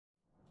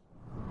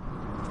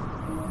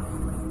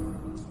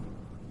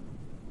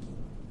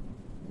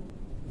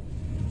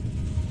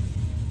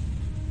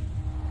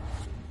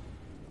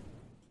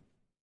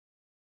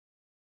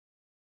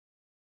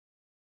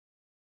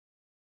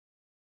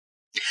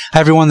Hi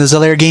everyone, this is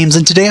LAR Games,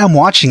 and today I'm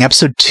watching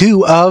episode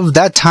 2 of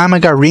That Time I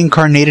Got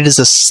Reincarnated as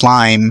a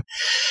Slime.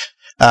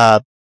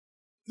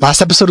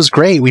 Last episode was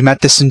great. We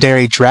met this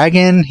Tsundere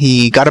dragon,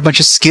 he got a bunch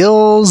of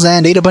skills,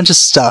 and ate a bunch of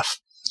stuff.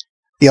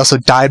 He also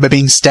died by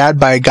being stabbed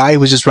by a guy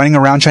who was just running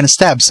around trying to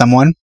stab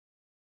someone.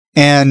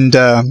 And,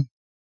 one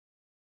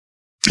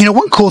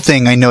cool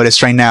thing I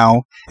noticed right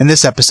now in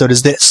this episode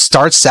is that it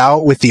starts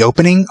out with the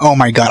opening. Oh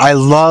my god, I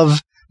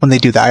love when they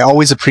do that. I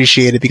always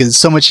appreciate it because it's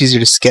so much easier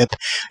to skip.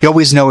 You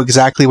always know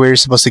exactly where you're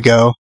supposed to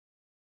go.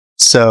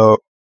 So,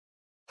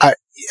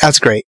 that's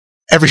great.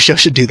 Every show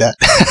should do that.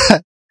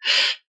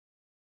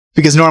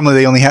 Because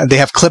normally they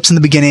have clips in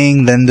the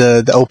beginning, then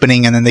the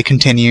opening, and then they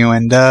continue,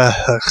 and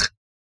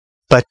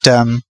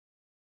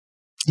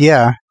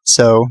yeah.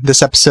 So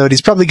this episode,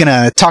 he's probably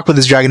gonna talk with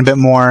his dragon a bit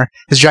more,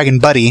 his dragon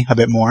buddy a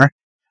bit more,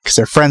 because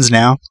they're friends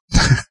now.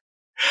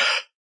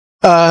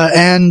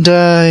 And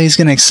he's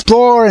gonna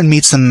explore and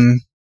meet some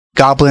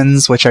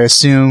goblins, which I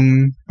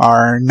assume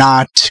are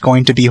not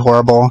going to be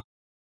horrible.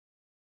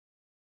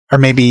 Or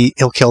maybe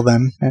he'll kill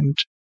them and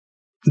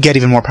get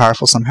even more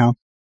powerful somehow.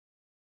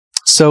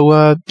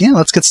 So, yeah,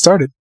 let's get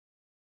started.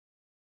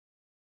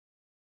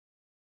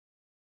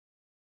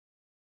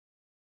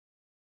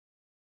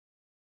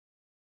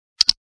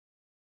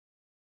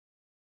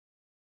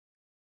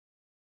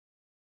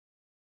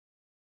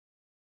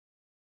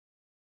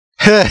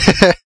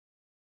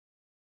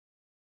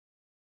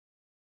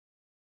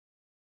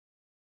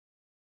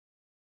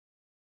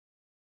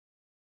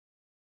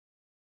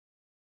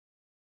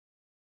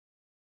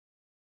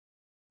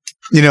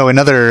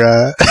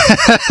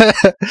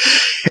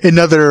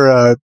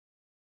 Another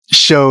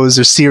shows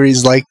or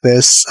series like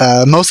this,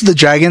 most of the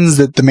dragons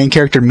that the main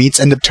character meets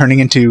end up turning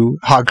into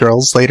hot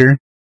girls later.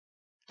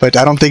 But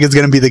I don't think it's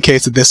going to be the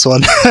case with this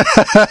one.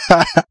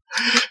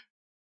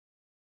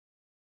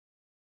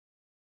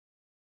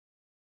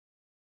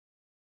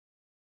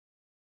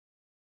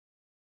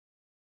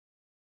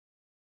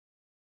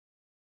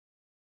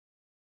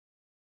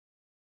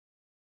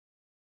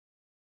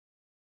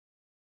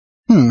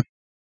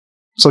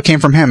 So it came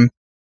from him.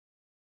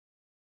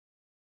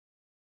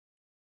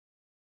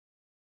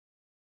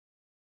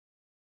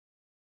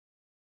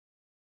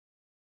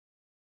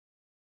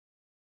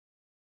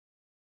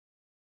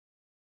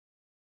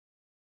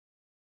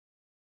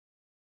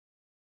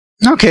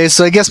 Okay,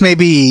 so I guess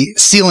maybe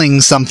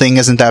sealing something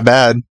isn't that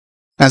bad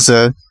as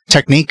a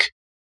technique.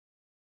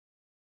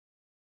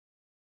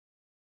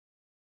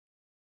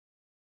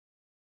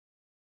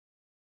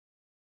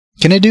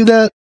 Can it do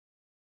that?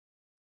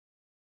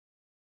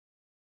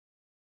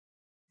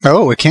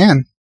 Oh, it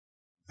can.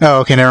 Oh,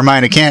 okay, never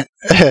mind, it can't.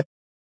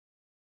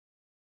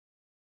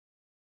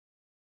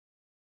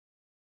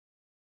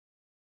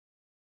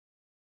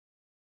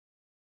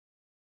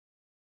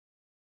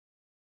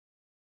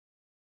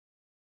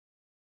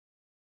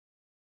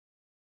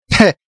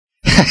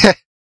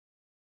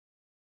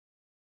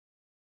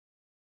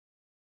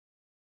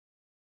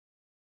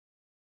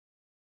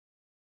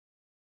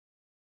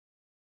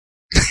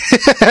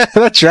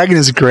 That dragon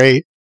is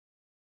great.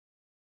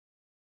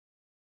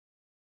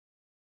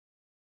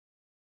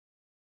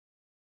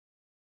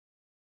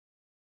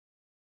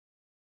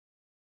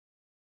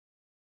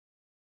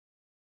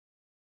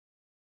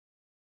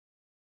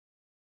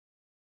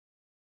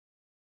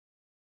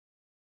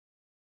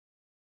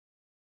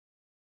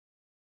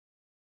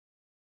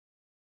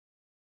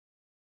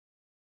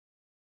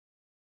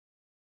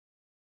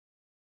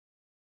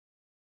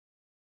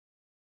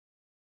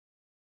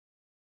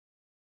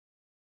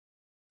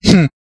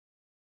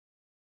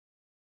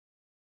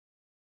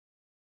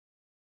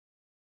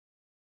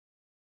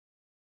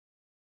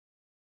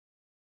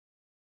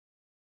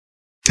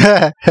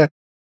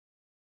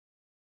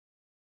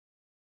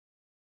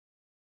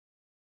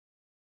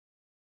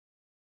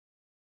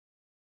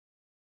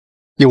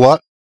 You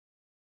what?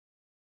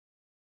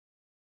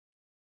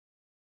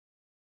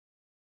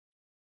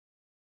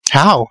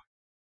 How?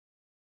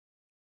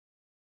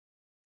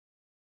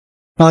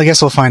 Well, I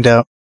guess we'll find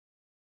out.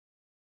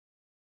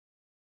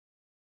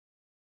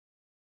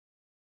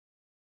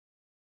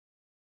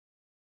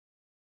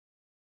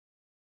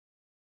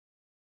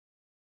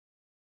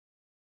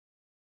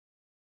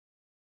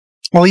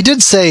 Well, he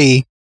did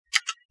say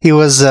he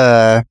was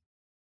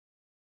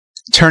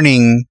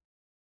turning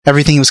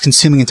everything he was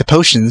consuming into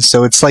potions,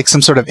 so it's like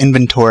some sort of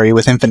inventory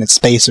with infinite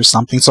space or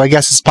something, so I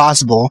guess it's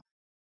possible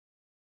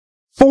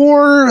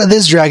for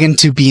this dragon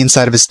to be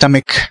inside of his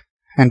stomach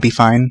and be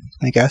fine,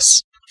 I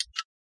guess.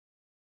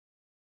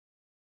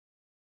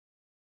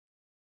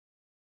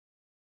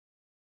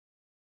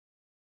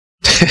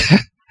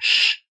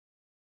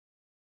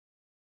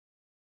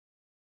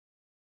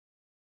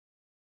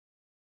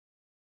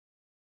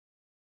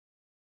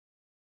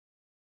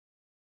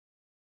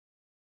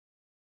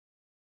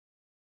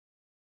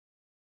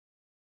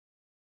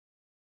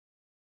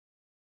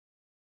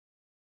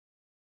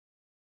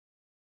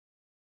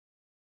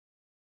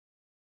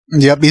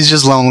 Yep, he's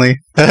just lonely.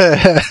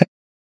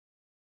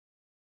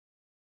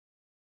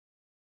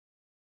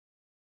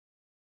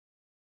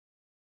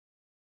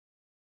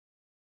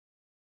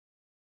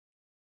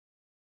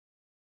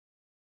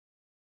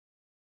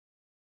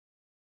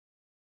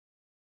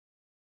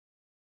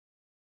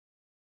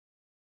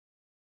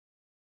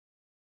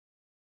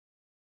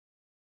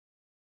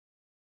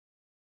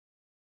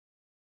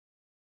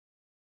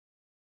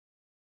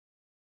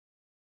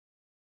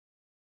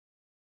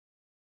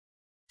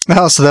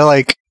 Oh, so they're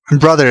like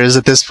brothers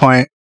at this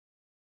point.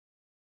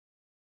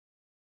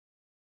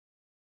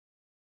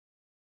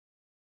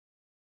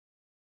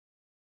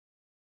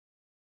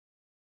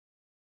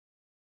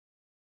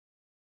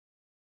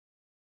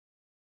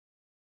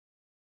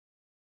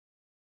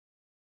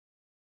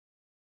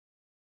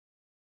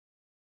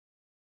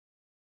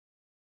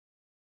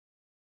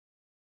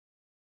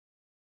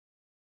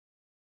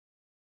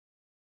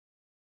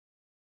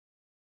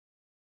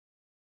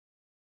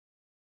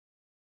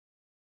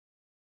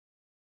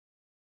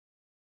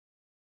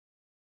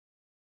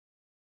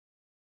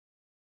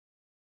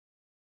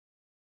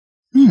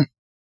 Hmm.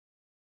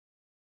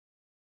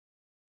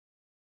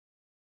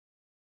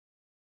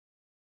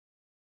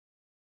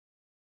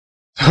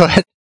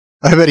 What?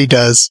 I bet he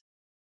does.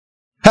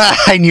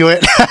 I knew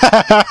it.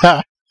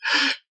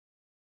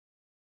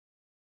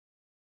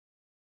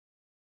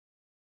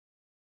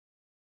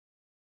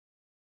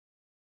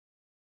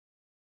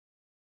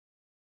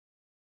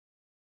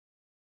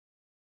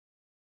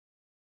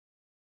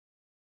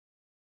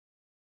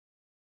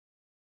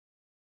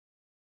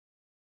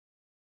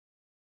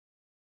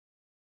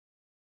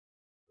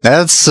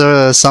 That's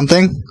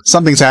something.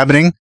 Something's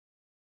happening.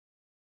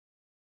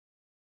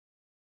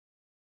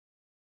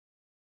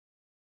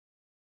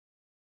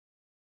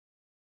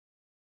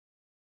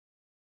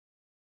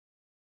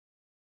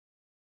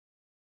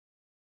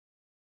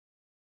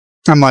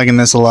 I'm liking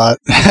this a lot.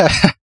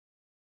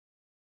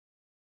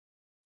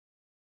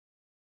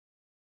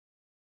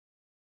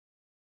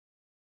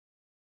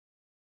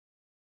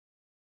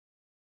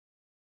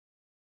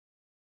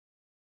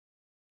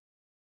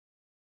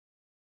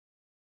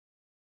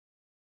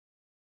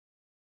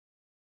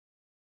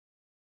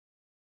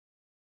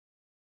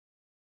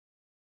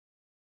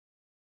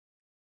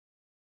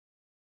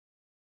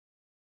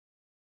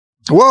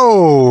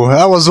 Whoa!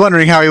 I was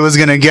wondering how he was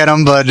gonna get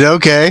him, but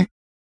okay.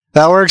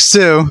 That works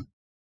too.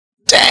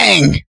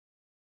 Dang!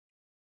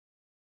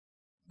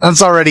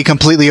 That's already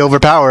completely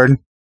overpowered.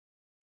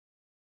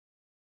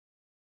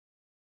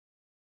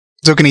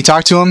 So can he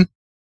talk to him?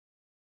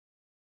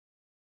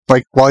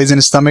 Like, while he's in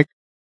his stomach?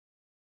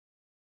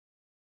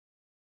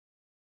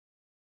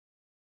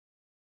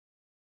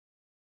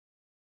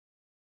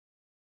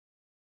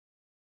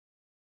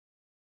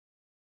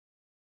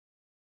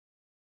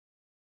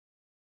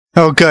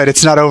 Oh good,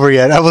 it's not over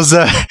yet. I was,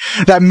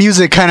 that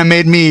music kinda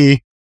made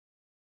me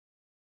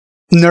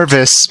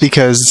nervous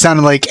because it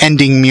sounded like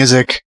ending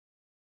music.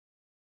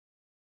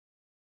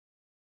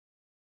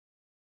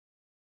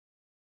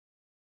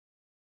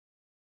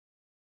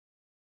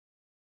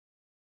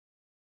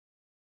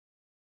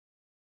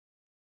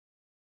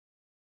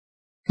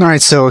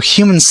 Alright, so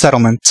human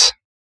settlement.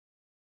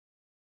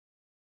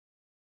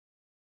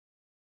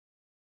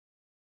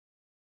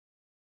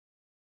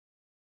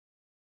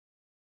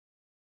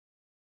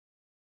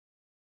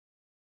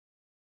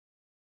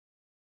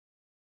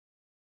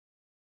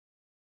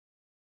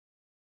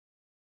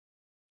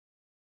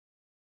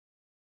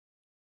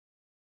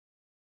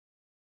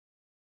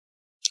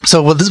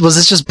 So was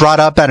this just brought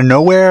up out of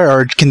nowhere,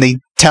 or can they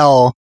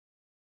tell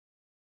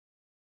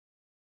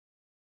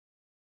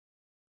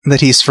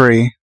that he's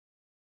free?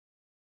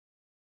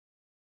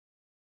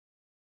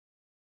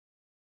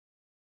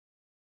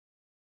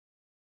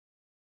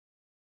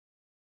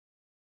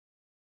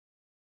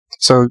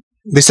 So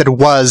they said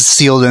was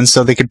sealed in,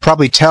 so they could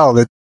probably tell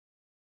that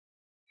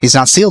he's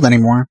not sealed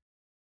anymore.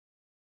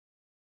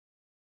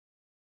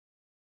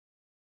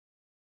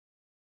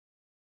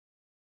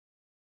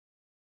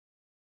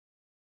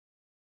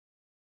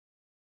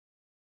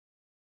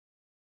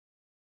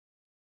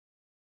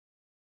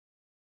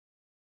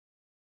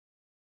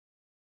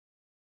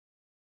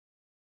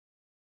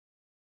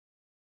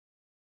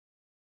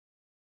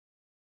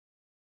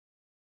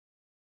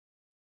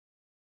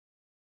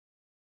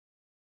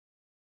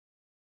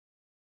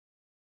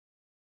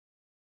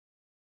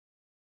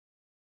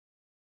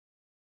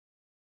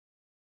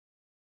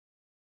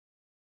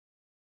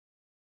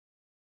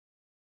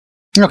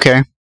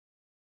 Okay.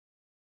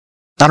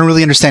 I don't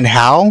really understand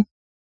how.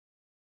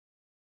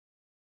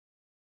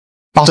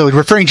 Also,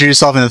 referring to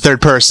yourself in the third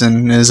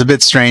person is a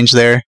bit strange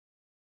there.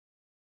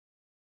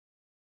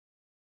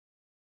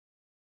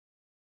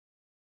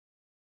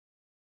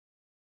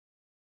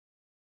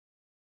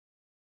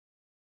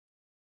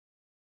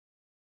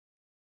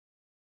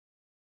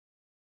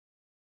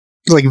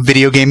 Like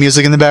video game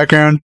music in the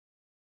background.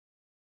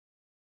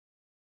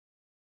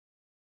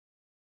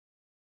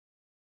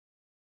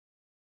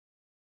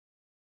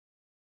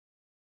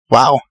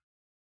 Wow.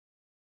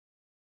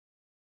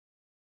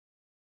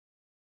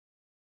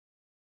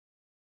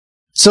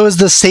 So is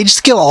the sage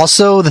skill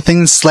also the thing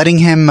that's letting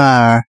him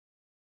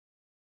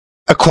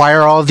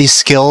acquire all of these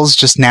skills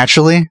just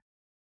naturally?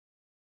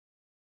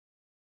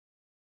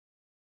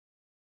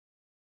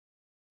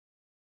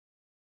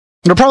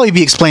 It'll probably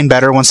be explained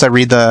better once I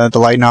read the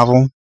light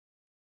novel.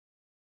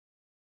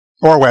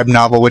 Or web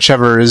novel,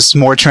 whichever is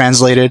more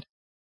translated.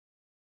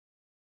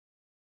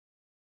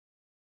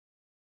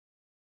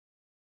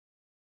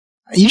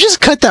 You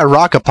just cut that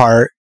rock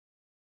apart.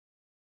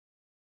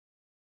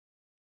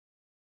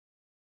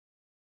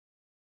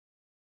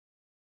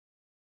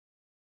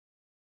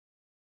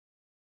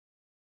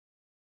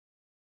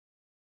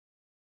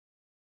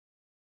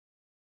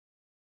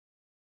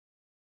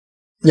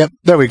 Yep,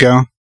 there we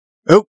go.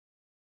 Oh.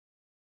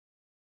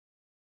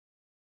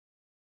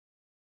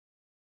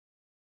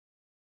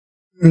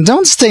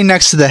 Don't stay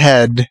next to the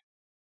head.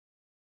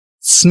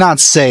 It's not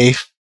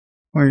safe.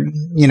 Or,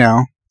 you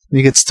know,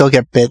 you could still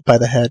get bit by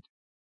the head.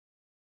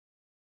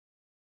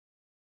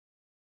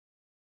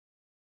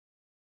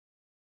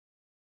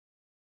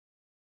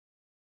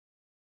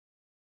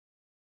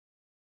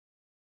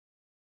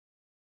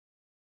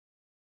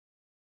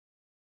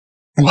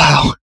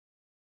 Wow.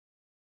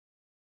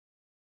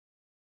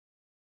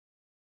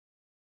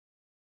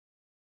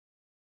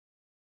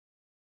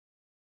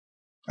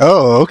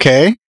 Oh,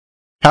 okay.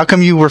 How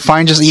come you were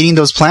fine just eating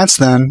those plants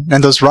then?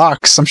 And those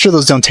rocks? I'm sure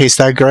those don't taste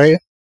that great.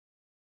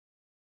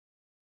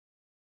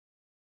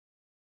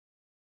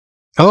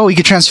 Oh, you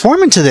could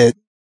transform into it.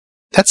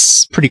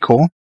 That's pretty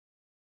cool.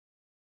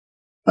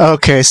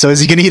 Okay, so is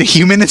he gonna eat a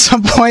human at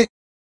some point?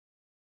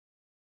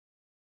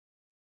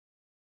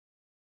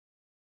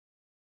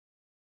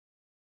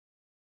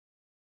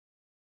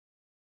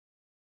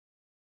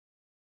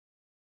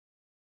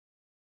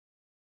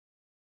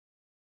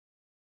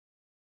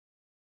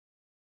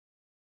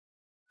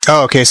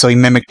 Oh, okay, so he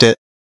mimicked it.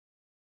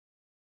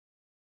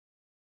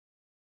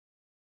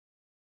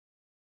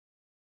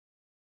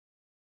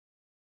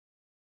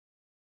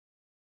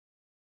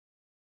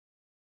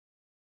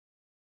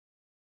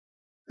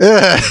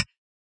 Ugh.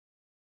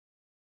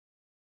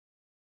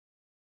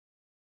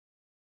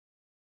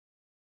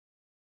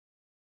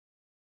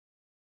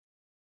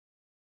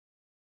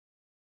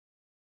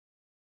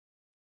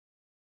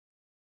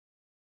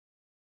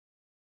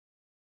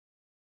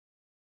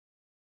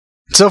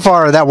 So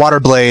far, that water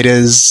blade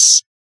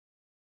is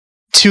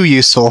too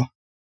useful.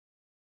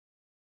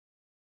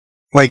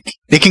 Like,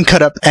 it can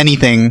cut up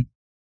anything.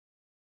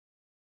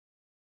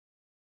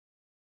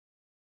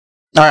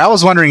 Alright, I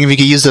was wondering if he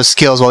could use those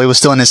skills while he was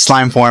still in his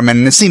slime form,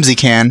 and it seems he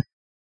can.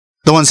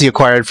 The ones he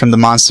acquired from the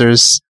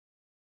monsters.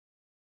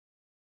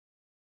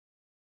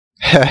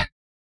 This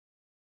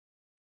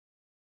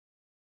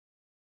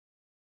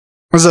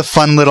was a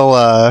fun little,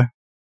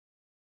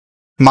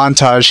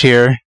 montage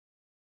here.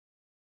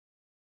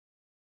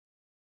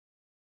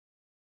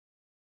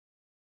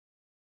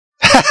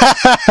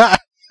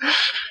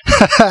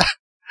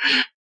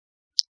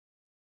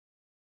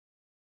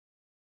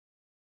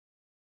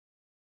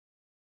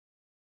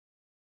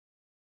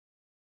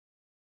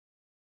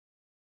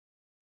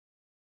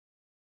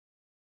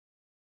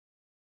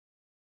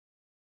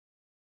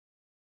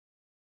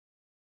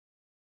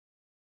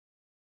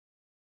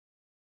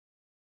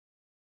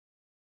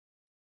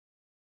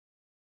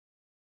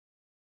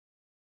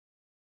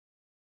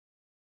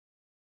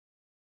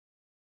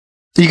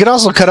 You could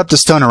also cut up the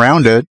stone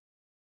around it.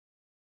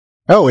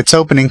 Oh, it's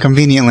opening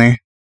conveniently.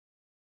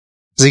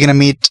 Is he gonna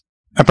meet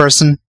a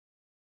person?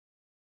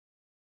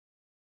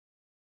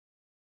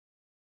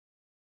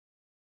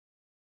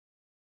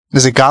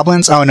 Is it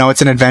goblins? Oh no,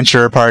 it's an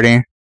adventurer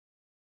party.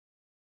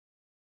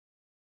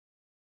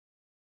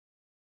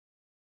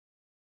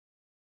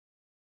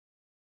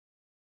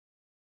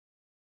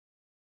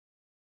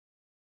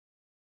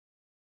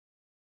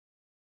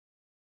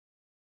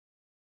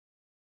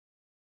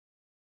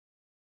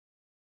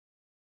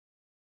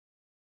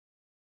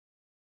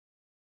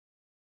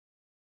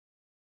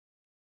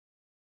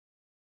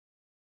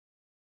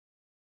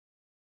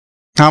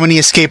 How many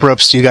escape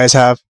ropes do you guys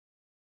have?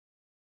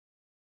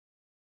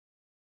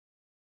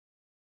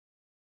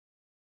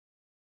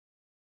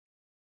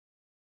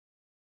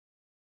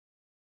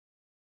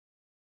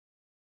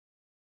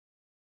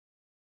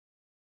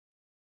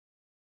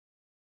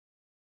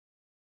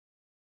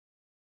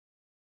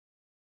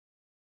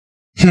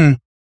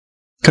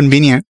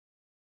 Convenient.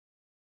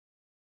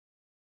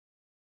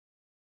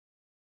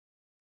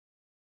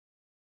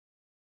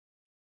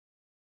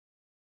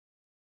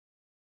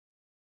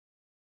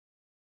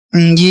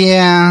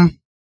 Yeah.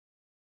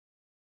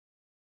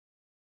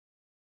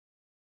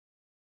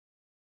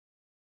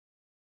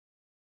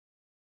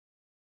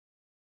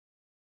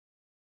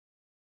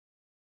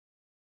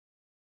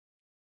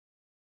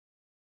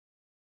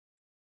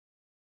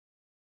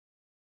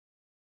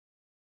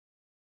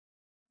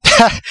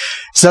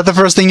 Is that the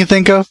first thing you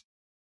think of?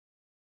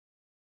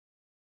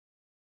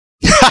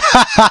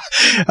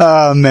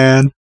 Oh,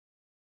 man.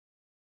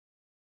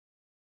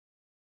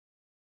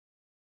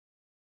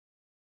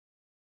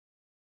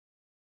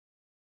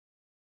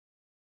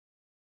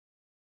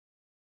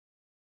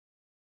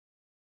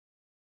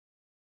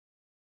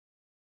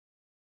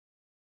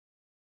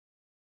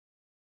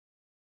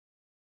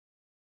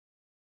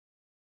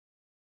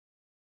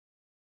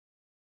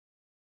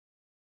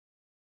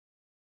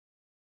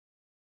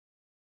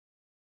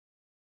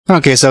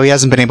 Okay, so he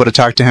hasn't been able to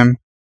talk to him.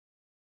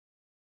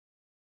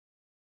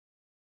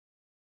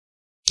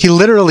 He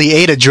literally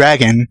ate a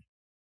dragon.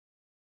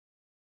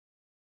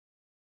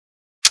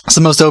 It's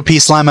the most OP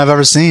slime I've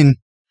ever seen.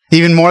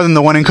 Even more than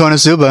the one in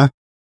Konosuba.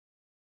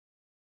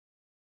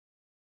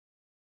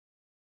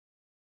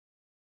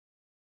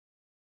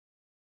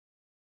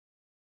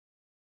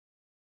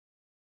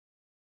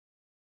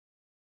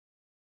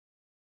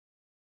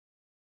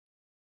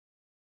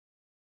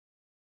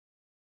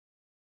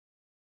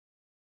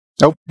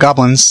 Nope,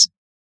 goblins.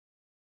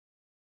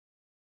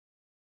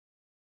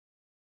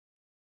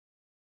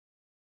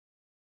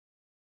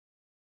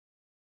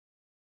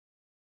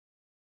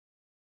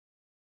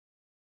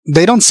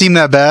 They don't seem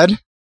that bad.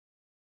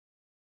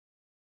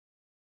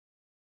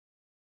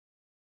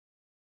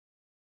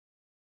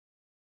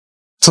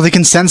 So they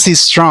can sense he's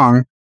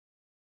strong.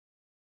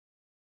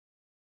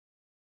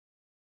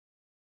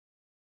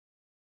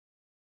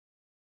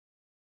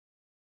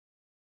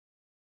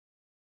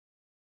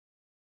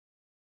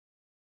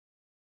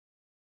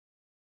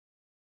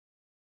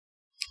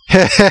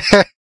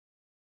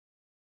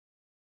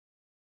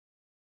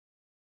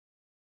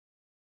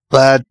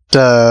 But,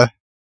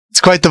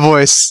 it's quite the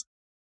voice.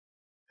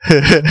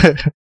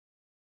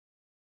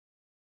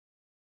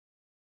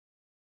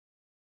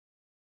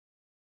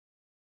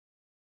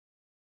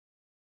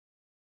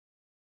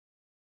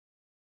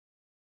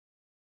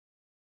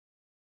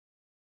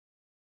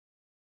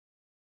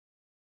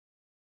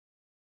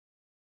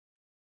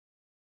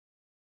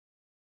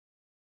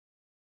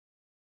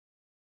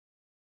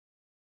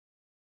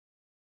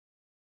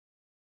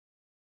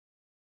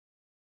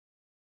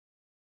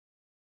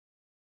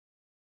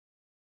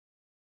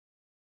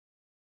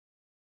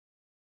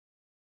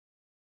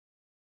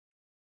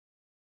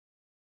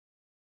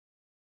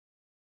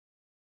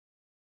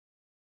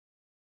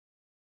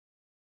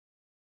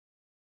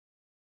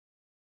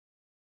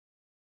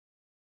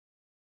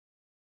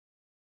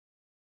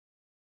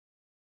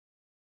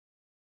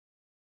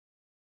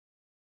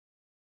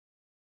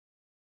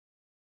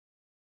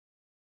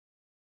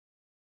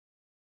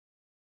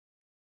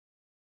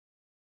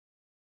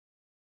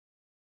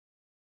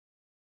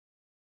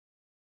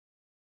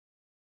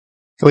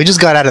 We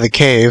just got out of the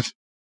cave.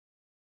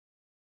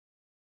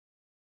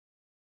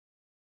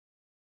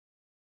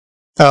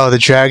 Oh, the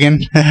dragon?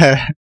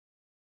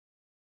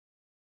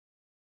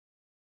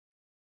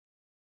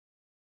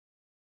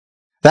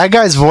 That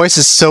guy's voice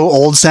is so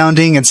old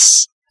sounding,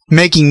 it's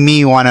making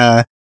me want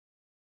to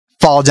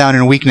fall down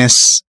in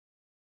weakness.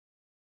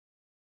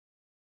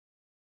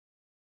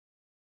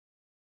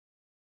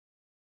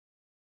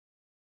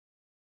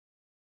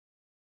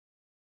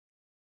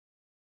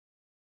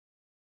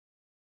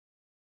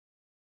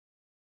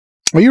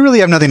 Well, you really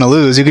have nothing to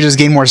lose. You could just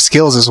gain more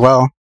skills as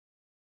well.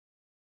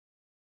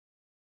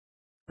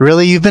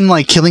 Really? You've been,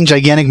 like, killing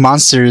gigantic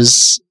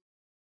monsters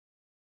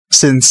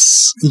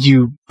since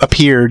you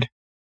appeared.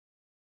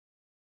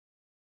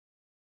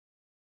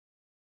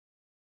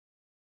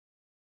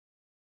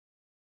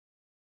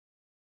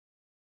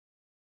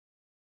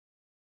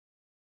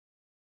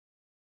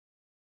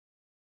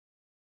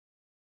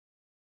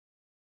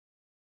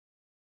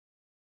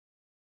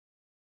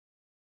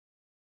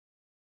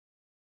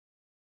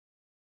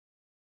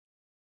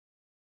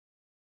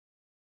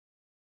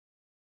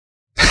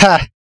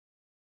 Ha!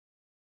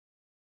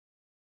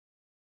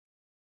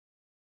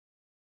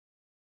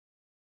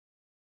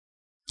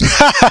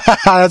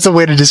 That's a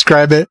way to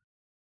describe it.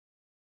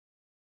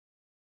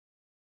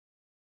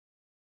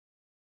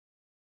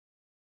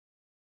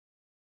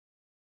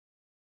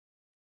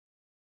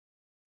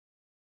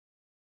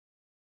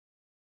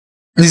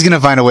 He's gonna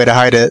find a way to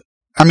hide it.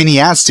 I mean, he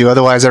has to,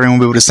 otherwise everyone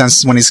will be able to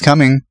sense when he's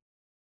coming.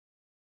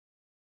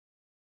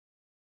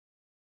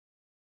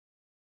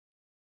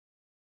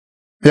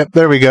 Yep,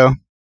 there we go.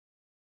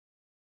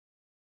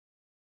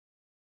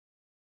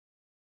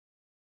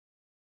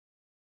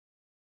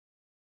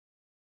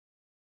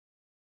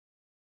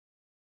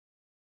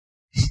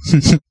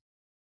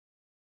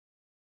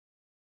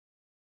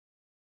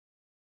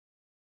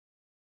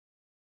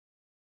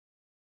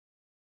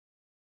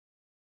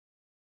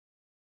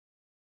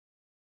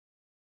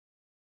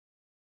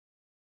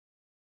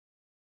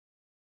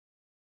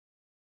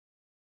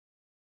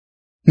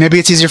 Maybe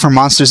it's easier for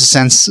monsters to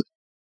sense,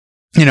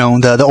 you know,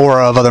 the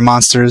aura of other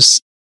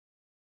monsters.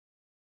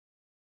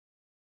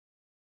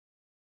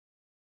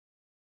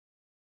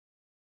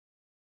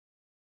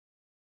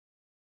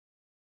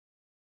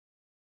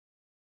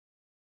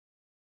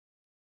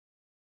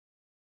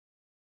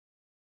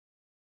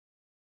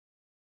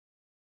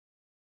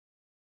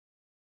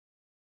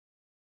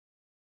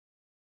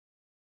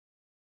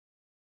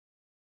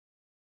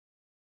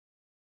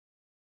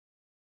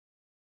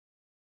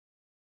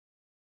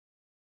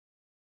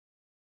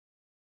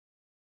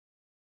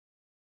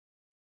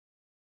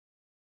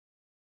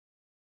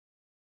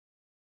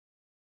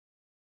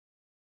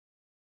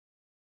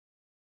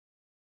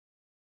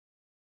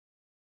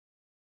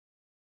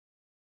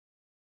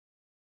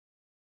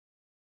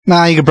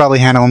 Nah, you could probably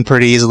handle him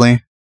pretty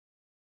easily.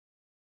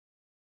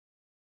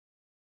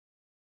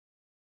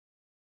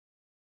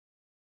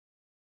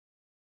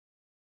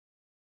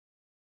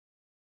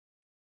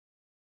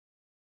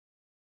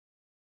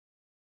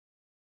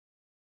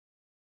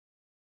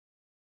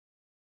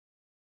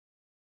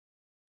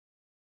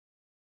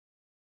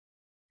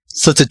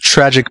 Such a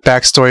tragic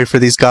backstory for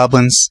these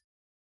goblins.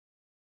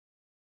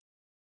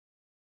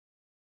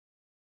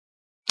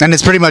 And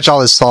it's pretty much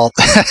all his fault.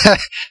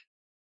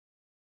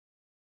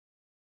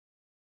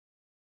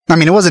 I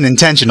mean, it wasn't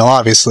intentional,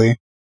 obviously.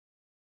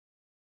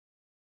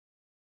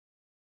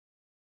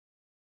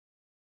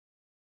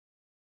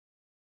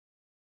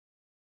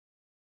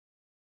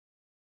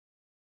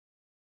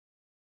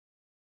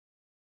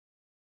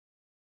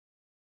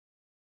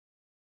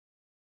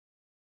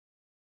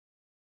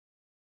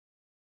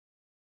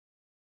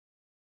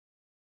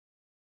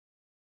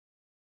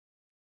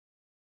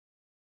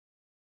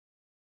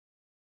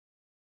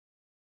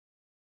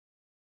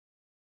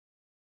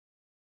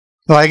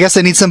 Well, I guess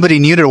I need somebody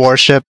new to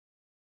worship.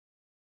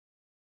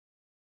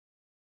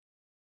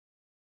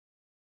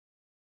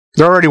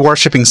 They're already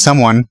worshipping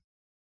someone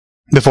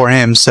before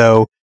him,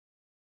 so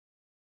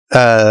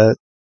it's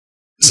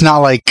not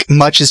like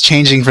much is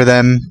changing for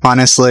them,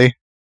 honestly.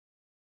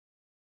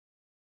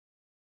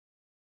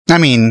 I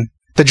mean,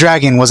 the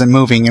dragon wasn't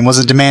moving and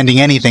wasn't demanding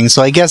anything,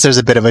 so I guess there's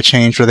a bit of a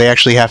change where they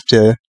actually have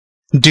to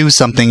do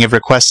something if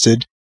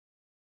requested.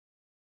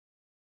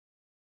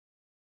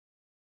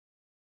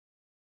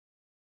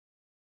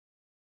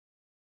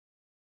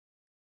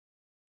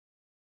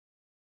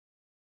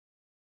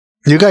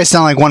 You guys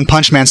sound like One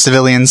Punch Man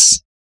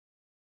civilians.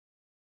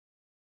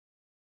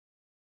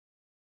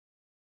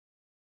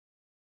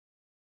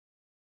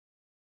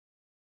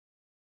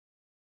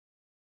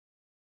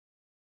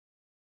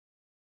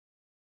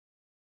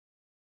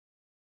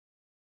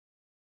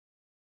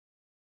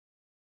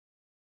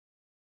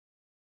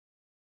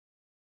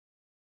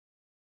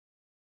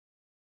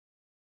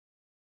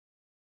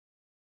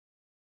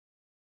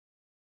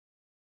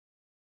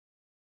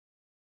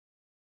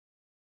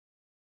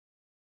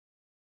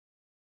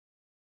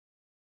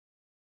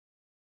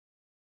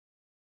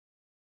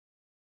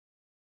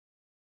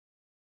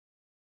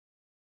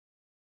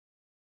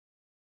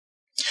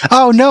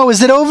 Oh no,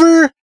 is it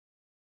over?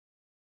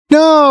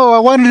 No, I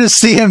wanted to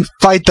see him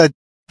fight the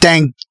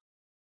dang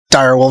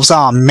direwolves.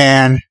 Oh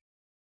man.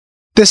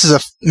 This is a...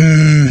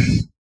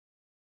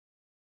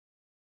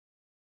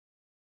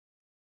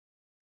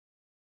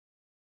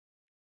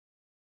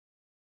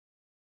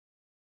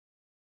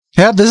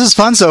 Yep, this is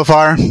fun so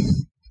far.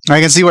 I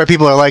can see why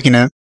people are liking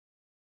it.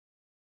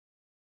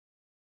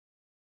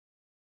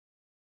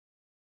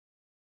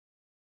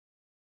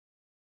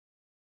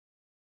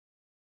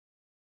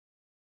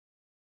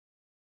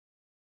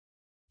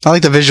 I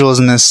like the visuals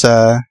in this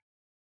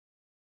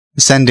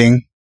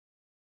ending.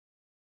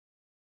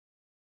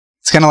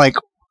 It's kind of like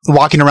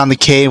walking around the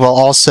cave while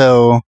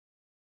also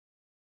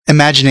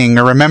imagining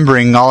or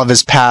remembering all of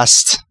his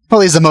past, well,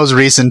 at least the most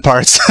recent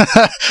parts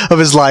of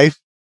his life.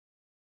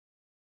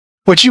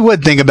 Which you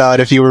would think about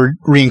if you were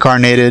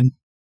reincarnated.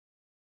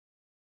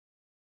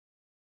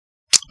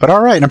 But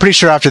alright, I'm pretty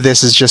sure after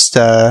this is just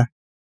the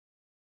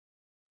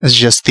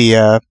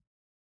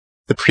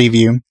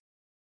preview.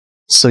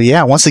 So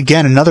yeah, once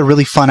again, another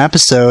really fun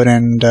episode,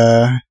 and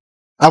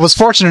I was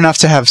fortunate enough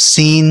to have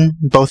seen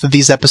both of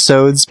these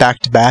episodes back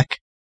to back,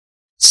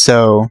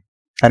 so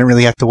I didn't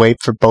really have to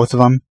wait for both of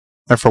them,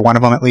 or for one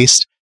of them at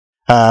least.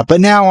 But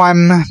now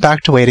I'm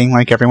back to waiting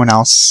like everyone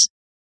else.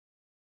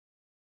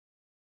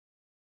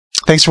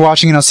 Thanks for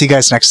watching, and I'll see you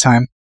guys next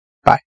time.